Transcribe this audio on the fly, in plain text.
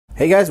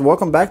Hey guys,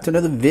 welcome back to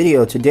another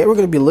video. Today we're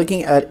going to be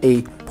looking at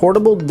a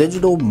portable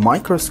digital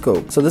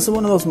microscope. So this is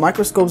one of those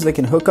microscopes that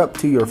can hook up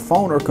to your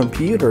phone or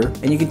computer,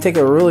 and you can take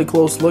a really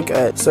close look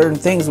at certain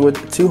things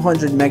with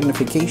 200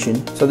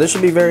 magnification. So this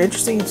should be very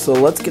interesting, so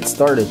let's get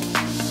started.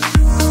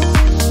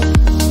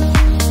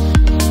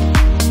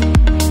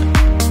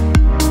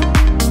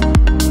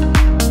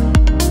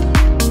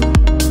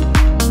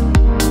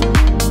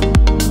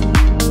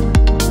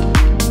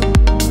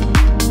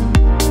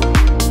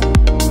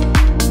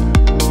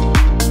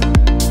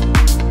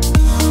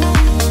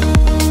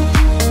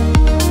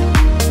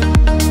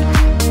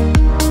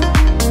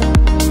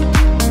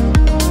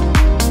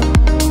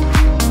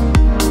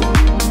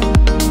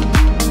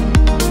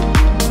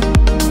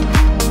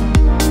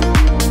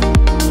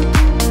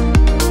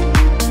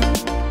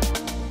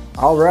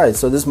 Alright,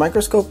 so this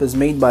microscope is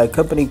made by a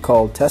company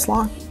called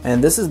Teslong,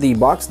 and this is the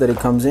box that it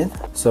comes in.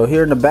 So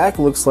here in the back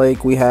looks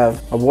like we have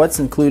what's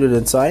included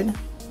inside.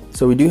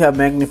 So we do have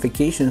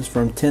magnifications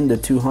from 10 to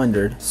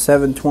 200,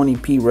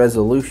 720p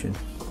resolution.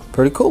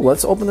 Pretty cool.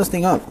 Let's open this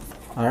thing up.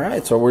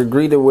 Alright, so we're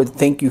greeted with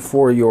thank you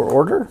for your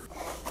order.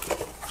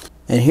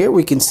 And here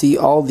we can see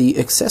all the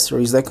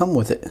accessories that come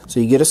with it. So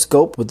you get a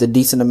scope with a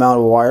decent amount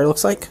of wire,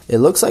 looks like. It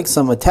looks like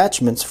some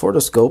attachments for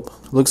the scope.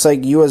 Looks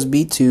like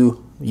USB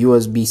to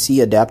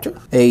USB-C adapter,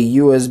 a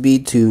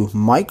USB to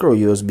micro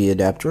USB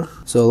adapter.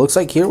 So it looks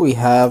like here we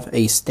have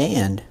a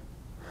stand,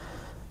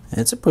 and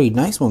it's a pretty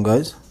nice one,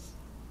 guys.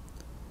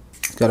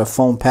 It's got a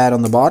foam pad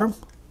on the bottom,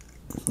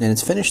 and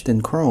it's finished in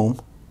chrome,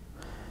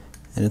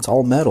 and it's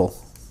all metal.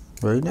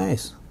 Very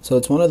nice. So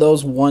it's one of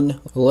those,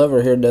 one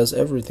lever here does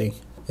everything.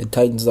 It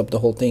tightens up the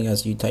whole thing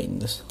as you tighten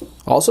this.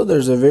 Also,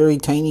 there's a very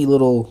tiny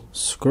little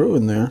screw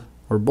in there,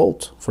 or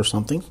bolt for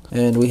something,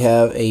 and we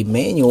have a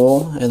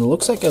manual, and it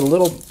looks like a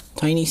little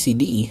tiny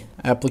CD,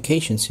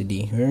 application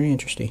CD. Very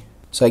interesting.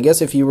 So I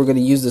guess if you were going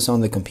to use this on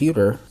the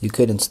computer, you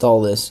could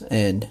install this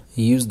and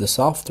use the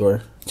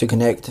software to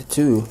connect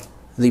to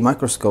the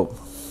microscope.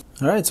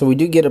 Alright, so we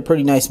do get a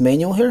pretty nice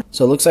manual here.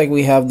 So it looks like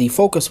we have the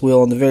focus wheel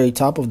on the very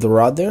top of the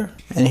rod there,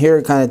 and here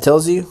it kind of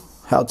tells you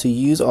how to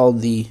use all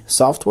the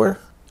software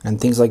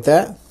and things like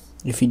that.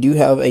 If you do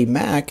have a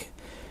Mac,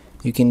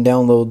 you can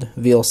download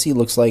VLC,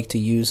 looks like, to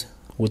use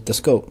with the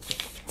scope.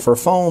 For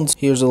phones,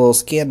 here's a little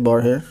scan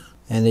bar here,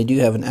 and they do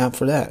have an app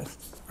for that.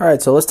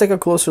 Alright, so let's take a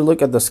closer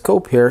look at the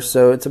scope here.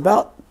 So it's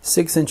about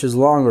 6 inches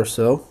long or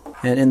so,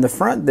 and in the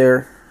front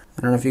there,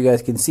 I don't know if you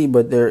guys can see,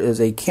 but there is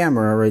a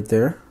camera right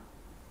there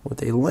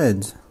with a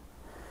lens,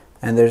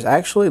 and there's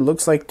actually,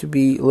 looks like to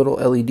be little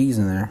LEDs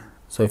in there.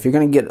 So if you're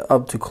going to get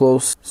up to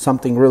close,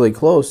 something really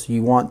close,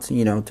 you want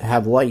to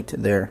have light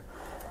there,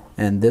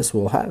 and this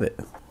will have it.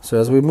 So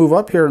as we move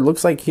up here, it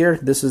looks like here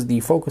this is the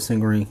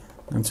focusing ring,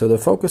 and so the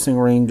focusing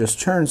ring just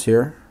turns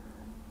here,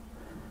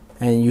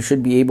 and you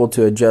should be able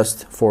to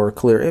adjust for a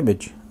clear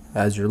image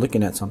as you're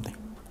looking at something.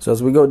 So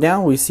as we go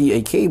down, we see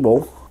a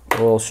cable, a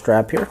little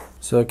strap here.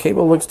 So the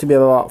cable looks to be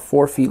about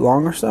 4 feet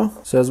long or so.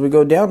 So as we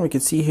go down, we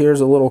can see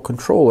here's a little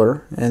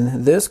controller,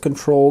 and this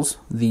controls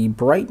the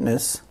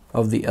brightness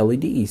of the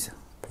LEDs.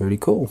 Pretty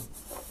cool.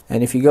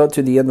 And if you go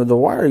to the end of the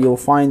wire, you'll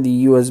find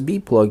the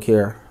USB plug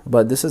here.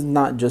 But this is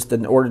not just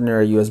an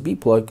ordinary USB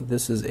plug,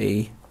 this is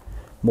a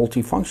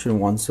multifunction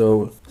one.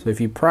 So if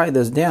you pry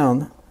this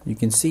down, you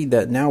can see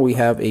that now we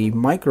have a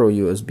micro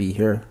USB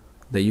here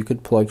that you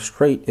could plug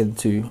straight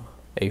into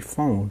a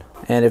phone.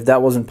 And if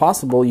that wasn't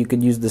possible, you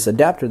could use this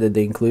adapter that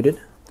they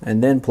included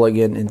and then plug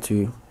in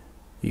into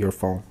your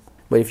phone.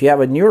 But if you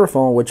have a newer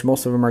phone, which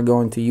most of them are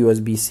going to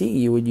USB-C,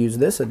 you would use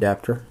this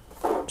adapter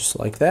just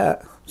like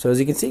that. So as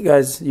you can see,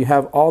 guys, you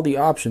have all the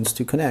options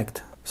to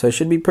connect. So it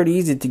should be pretty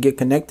easy to get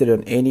connected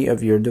on any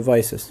of your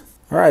devices.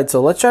 Alright,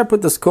 so let's try to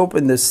put the scope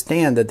in this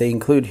stand that they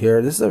include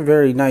here. This is a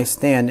very nice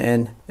stand,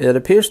 and it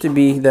appears to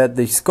be that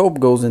the scope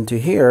goes into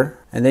here,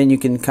 and then you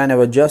can kind of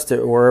adjust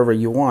it wherever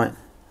you want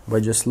by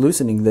just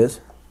loosening this,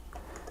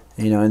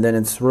 and then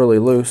it's really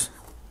loose,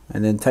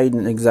 and then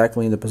tighten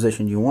exactly in the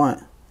position you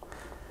want,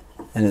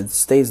 and it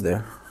stays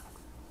there.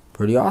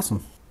 Pretty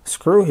awesome.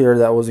 Screw here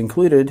that was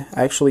included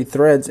actually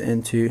threads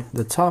into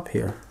the top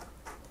here,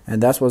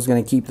 and that's what's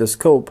going to keep the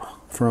scope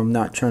from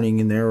not turning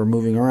in there or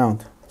moving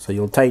around. So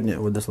you'll tighten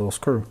it with this little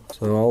screw.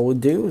 So all we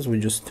do is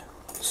we just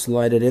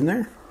slide it in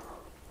there.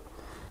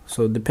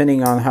 So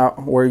depending on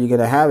where you're going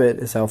to have it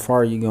is how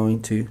far you're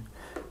going to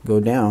go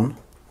down.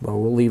 But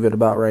we'll leave it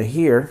about right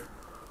here.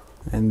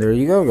 And there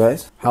you go,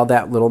 guys. How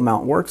that little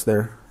mount works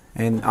there.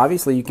 And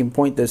obviously you can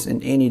point this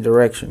in any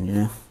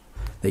direction,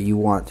 that you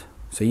want.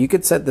 So you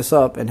could set this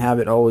up and have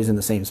it always in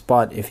the same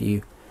spot if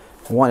you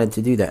wanted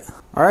to do that.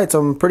 Alright,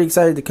 so I'm pretty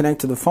excited to connect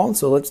to the phone,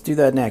 so let's do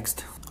that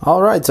next.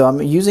 Alright, so I'm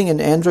using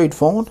an Android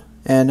phone.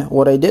 And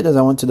what I did is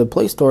I went to the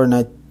Play Store and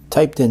I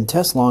typed in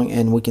Teslong,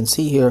 and we can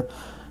see here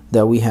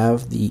that we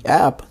have the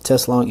app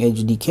Teslong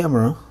HD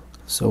Camera.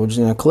 So we're just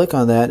going to click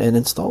on that and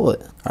install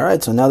it.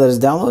 Alright, so now that it's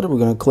downloaded, we're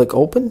going to click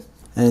open,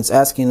 and it's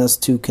asking us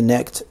to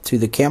connect to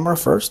the camera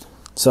first.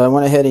 So I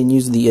went ahead and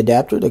used the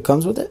adapter that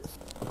comes with it,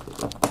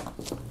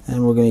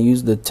 and we're going to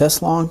use the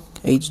Teslong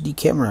HD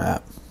Camera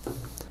app.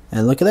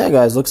 And look at that,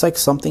 guys, looks like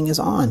something is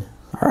on.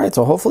 Alright,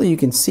 so hopefully you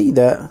can see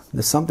that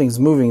something's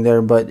moving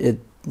there, but it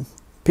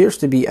appears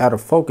to be out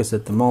of focus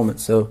at the moment.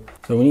 So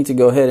we need to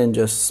go ahead and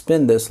just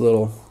spin this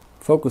little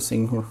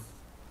focusing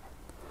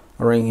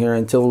ring here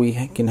until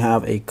we can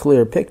have a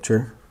clear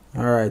picture.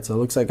 Alright, so it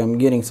looks like I'm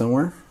getting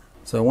somewhere.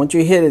 So once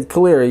you hit it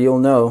clear, you'll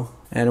know.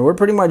 And we're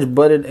pretty much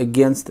butted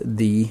against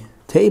the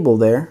table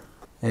there.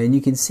 And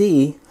you can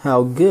see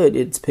how good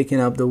it's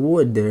picking up the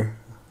wood there,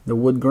 the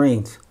wood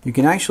grains. You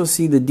can actually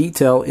see the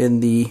detail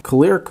in the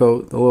clear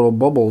coat, the little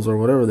bubbles or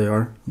whatever they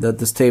are, that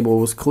this table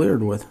was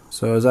cleared with.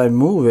 So as I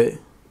move it,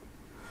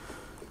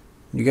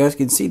 you guys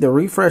can see the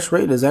refresh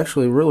rate is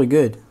actually really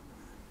good.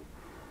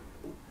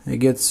 It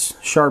gets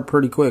sharp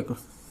pretty quick.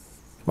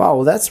 Wow,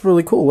 well, that's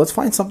really cool. Let's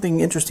find something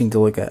interesting to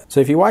look at. So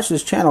if you watch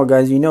this channel,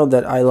 guys, you know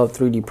that I love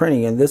 3D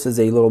printing, and this is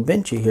a little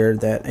benchy here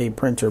that a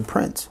printer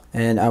prints.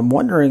 And I'm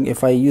wondering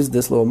if I use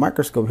this little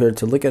microscope here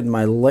to look at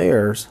my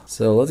layers.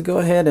 So let's go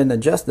ahead and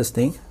adjust this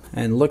thing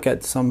and look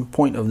at some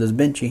point of this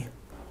benchy.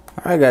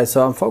 Alright guys,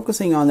 so I'm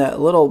focusing on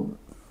that little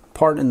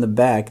part in the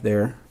back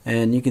there,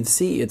 and you can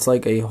see it's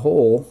like a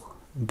hole,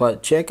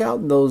 but check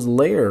out those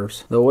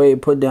layers, the way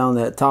it put down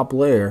that top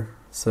layer.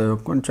 So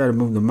I'm going to try to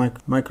move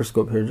the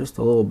microscope here just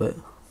a little bit.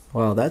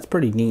 Wow, that's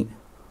pretty neat.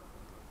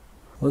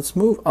 Let's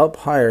move up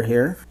higher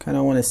here. Kind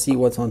of want to see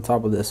what's on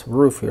top of this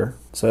roof here.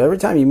 So every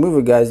time you move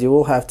it, guys, you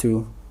will have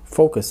to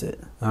focus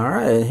it.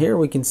 Alright, and here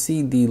we can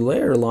see the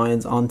layer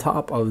lines on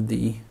top of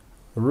the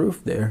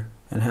roof there,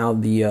 and how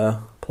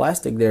the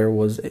plastic there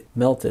was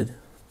melted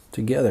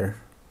together.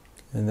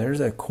 And there's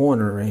that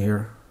corner right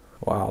here.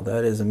 Wow,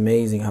 that is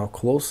amazing how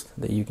close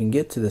that you can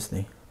get to this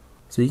thing.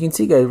 So you can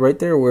see, guys, right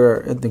there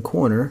we're at the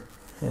corner,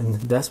 and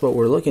that's what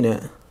we're looking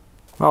at.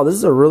 Wow, this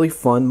is a really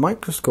fun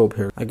microscope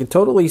here. I can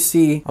totally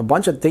see a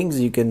bunch of things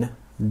you can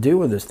do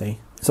with this thing.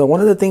 So one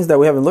of the things that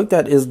we haven't looked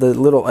at is the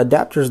little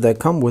adapters that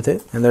come with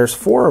it. And there's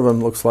 4 of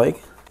them, looks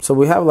like. So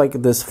we have like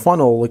this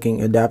funnel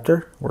looking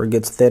adapter where it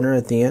gets thinner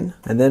at the end.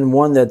 And then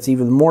one that's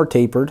even more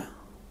tapered.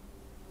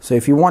 So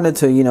if you wanted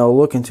to, you know,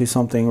 look into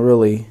something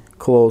really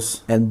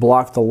close and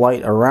block the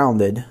light around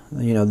it,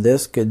 you know,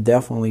 this could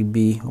definitely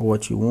be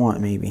what you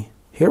want maybe.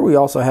 Here we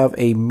also have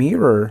a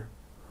mirror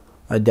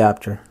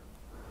adapter.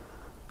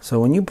 So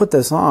when you put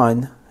this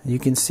on, you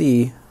can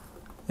see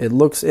it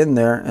looks in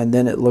there, and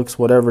then it looks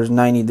whatever's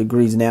 90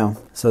 degrees down.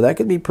 So that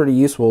could be pretty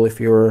useful if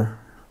you're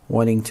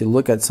wanting to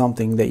look at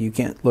something that you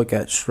can't look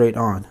at straight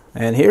on.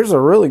 And here's a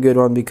really good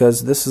one,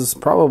 because this is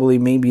probably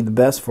maybe the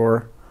best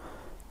for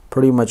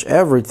pretty much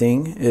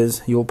everything,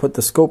 is you'll put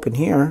the scope in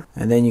here,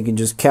 and then you can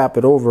just cap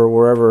it over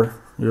wherever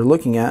you're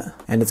looking at,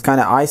 and it's kind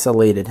of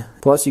isolated.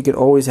 Plus you can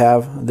always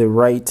have the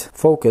right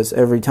focus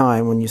every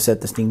time when you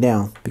set this thing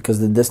down, because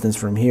the distance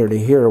from here to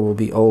here will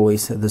be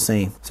always the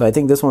same. So I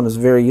think this one is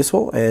very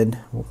useful, and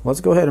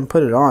let's go ahead and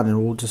put it on,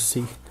 and we'll just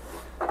see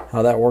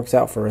how that works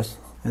out for us.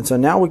 And so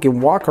now we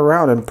can walk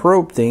around and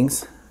probe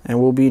things,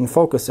 and we'll be in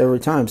focus every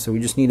time. So we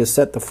just need to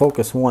set the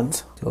focus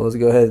once. So let's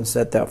go ahead and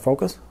set that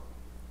focus,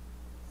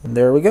 and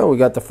there we go, we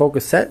got the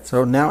focus set.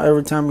 So now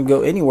every time we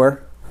go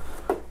anywhere,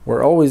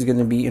 we're always going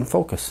to be in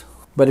focus.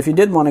 But if you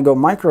did want to go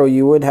micro,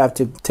 you would have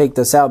to take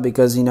this out,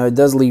 because, you know, it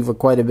does leave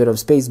quite a bit of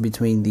space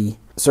between the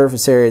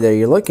surface area that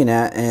you're looking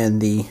at and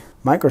the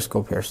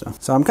microscope here.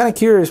 So I'm kind of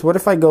curious, what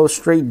if I go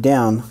straight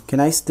down? Can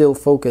I still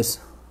focus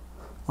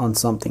on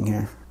something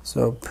here?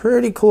 So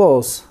pretty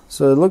close.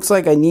 So it looks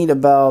like I need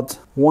about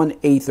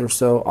 1/8 or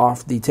so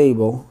off the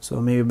table.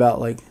 So maybe about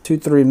like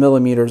 2-3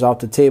 millimeters off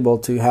the table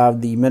to have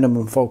the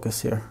minimum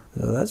focus here.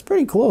 So that's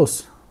pretty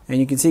close.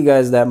 And you can see,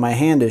 guys, that my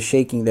hand is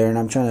shaking there, and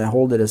I'm trying to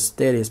hold it as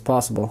steady as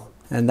possible.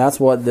 And that's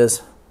what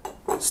this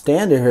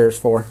stand here is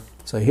for.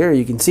 So here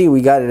you can see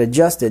we got it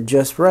adjusted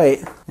just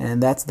right,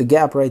 and that's the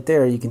gap right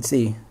there, you can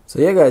see. So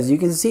yeah, guys, you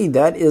can see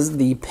that is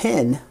the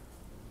pen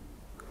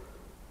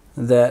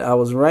that I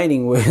was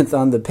writing with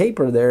on the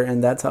paper there,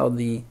 and that's how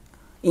the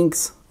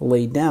ink's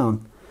laid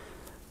down,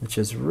 which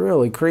is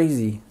really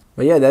crazy.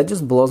 But yeah, that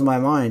just blows my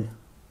mind.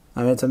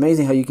 I mean, it's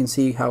amazing how you can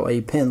see how a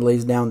pen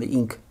lays down the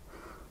ink.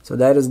 So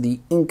that is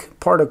the ink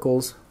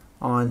particles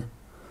on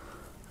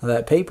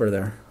that paper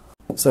there.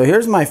 So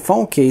here's my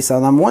phone case,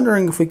 and I'm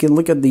wondering if we can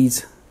look at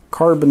these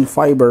carbon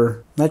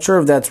fiber. Not sure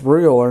if that's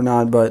real or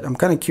not, but I'm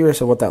kind of curious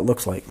of what that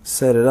looks like.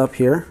 Set it up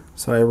here.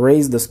 So I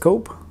raised the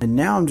scope, and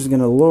now I'm just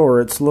going to lower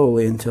it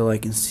slowly until I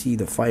can see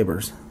the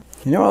fibers.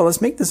 You know what,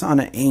 let's make this on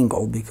an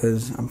angle,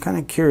 because I'm kind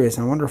of curious.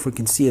 I wonder if we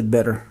can see it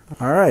better.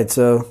 Alright,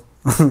 so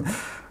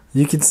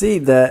you can see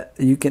that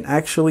you can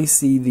actually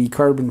see the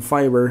carbon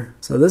fiber.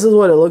 So this is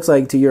what it looks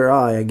like to your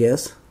eye, I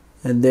guess.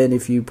 And then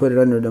if you put it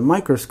under the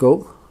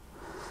microscope,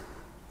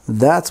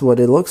 that's what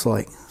it looks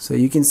like. So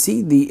you can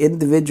see the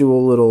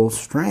individual little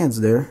strands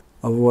there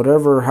of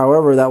whatever,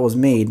 however that was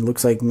made.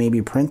 Looks like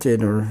maybe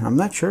printed, or I'm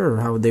not sure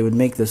how they would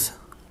make this.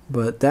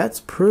 But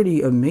that's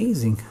pretty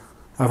amazing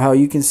of how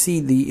you can see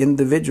the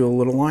individual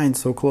little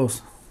lines so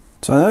close.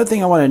 So another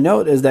thing I want to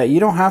note is that you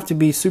don't have to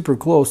be super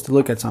close to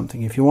look at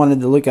something. If you wanted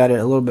to look at it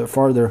a little bit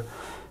farther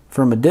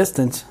from a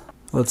distance,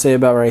 let's say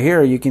about right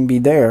here, you can be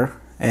there,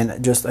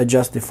 and just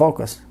adjust the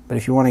focus. But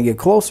if you want to get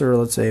closer,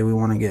 let's say we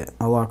want to get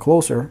a lot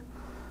closer,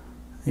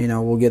 you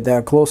know, we'll get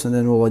that close and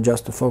then we'll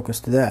adjust the focus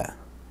to that.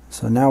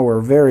 So now we're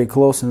very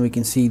close and we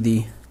can see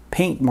the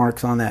paint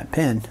marks on that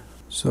pen.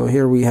 So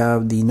here we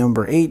have the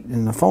number 8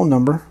 and the phone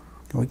number.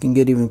 We can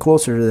get even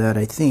closer to that,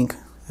 I think.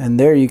 And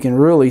there you can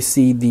really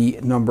see the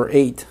number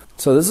 8.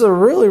 So this is a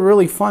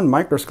really fun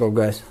microscope,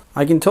 guys.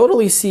 I can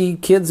totally see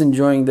kids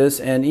enjoying this,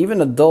 and even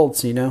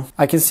adults, you know.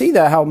 I can see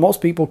that how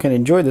most people can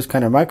enjoy this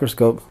kind of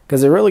microscope,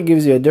 because it really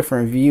gives you a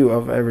different view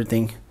of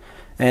everything.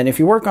 And if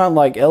you work on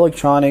like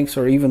electronics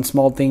or even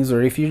small things,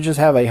 or if you just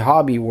have a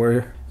hobby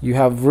where you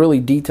have really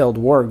detailed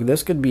work,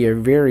 this could be a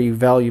very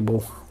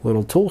valuable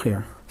little tool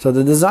here. So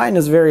the design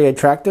is very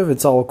attractive.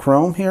 It's all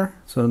chrome here,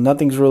 so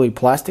nothing's really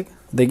plastic.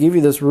 They give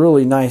you this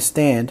really nice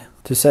stand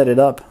to set it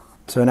up.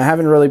 So, and I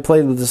haven't really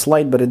played with this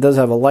light, but it does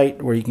have a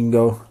light where you can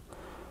go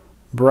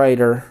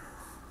brighter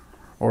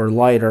or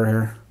lighter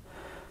here.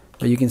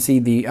 But you can see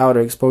the outer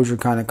exposure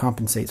kind of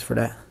compensates for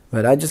that.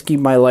 But I just keep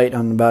my light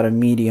on about a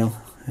medium,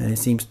 and it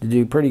seems to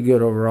do pretty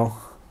good overall.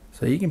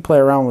 So you can play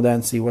around with that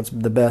and see what's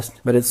the best.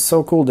 But it's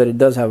so cool that it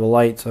does have a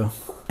light. So,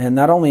 and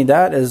not only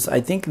that, is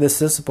I think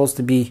this is supposed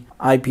to be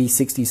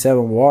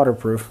IP67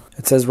 waterproof.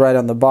 It says right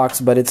on the box,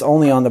 but it's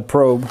only on the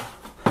probe.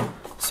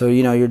 So,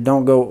 you know, you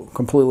don't go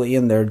completely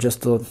in there.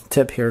 Just the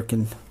tip here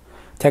can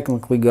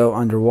technically go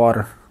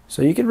underwater.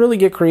 So you can really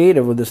get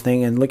creative with this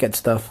thing and look at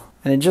stuff.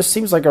 And it just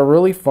seems like a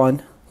really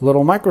fun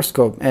little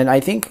microscope. And I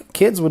think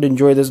kids would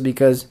enjoy this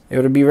because it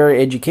would be very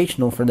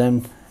educational for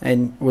them.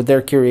 And with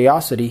their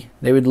curiosity,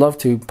 they would love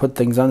to put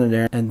things under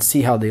there and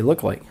see how they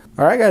look like.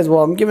 Alright guys,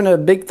 well, I'm giving it a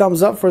big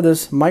thumbs up for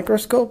this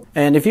microscope.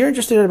 And if you're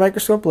interested in a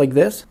microscope like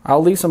this,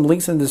 I'll leave some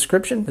links in the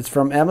description. It's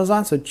from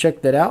Amazon, so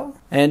check that out.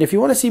 And if you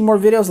want to see more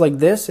videos like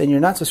this and you're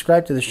not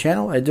subscribed to this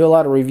channel, I do a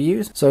lot of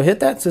reviews, so hit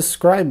that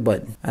subscribe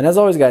button. And as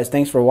always guys,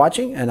 thanks for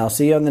watching, and I'll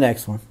see you on the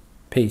next one.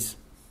 Peace.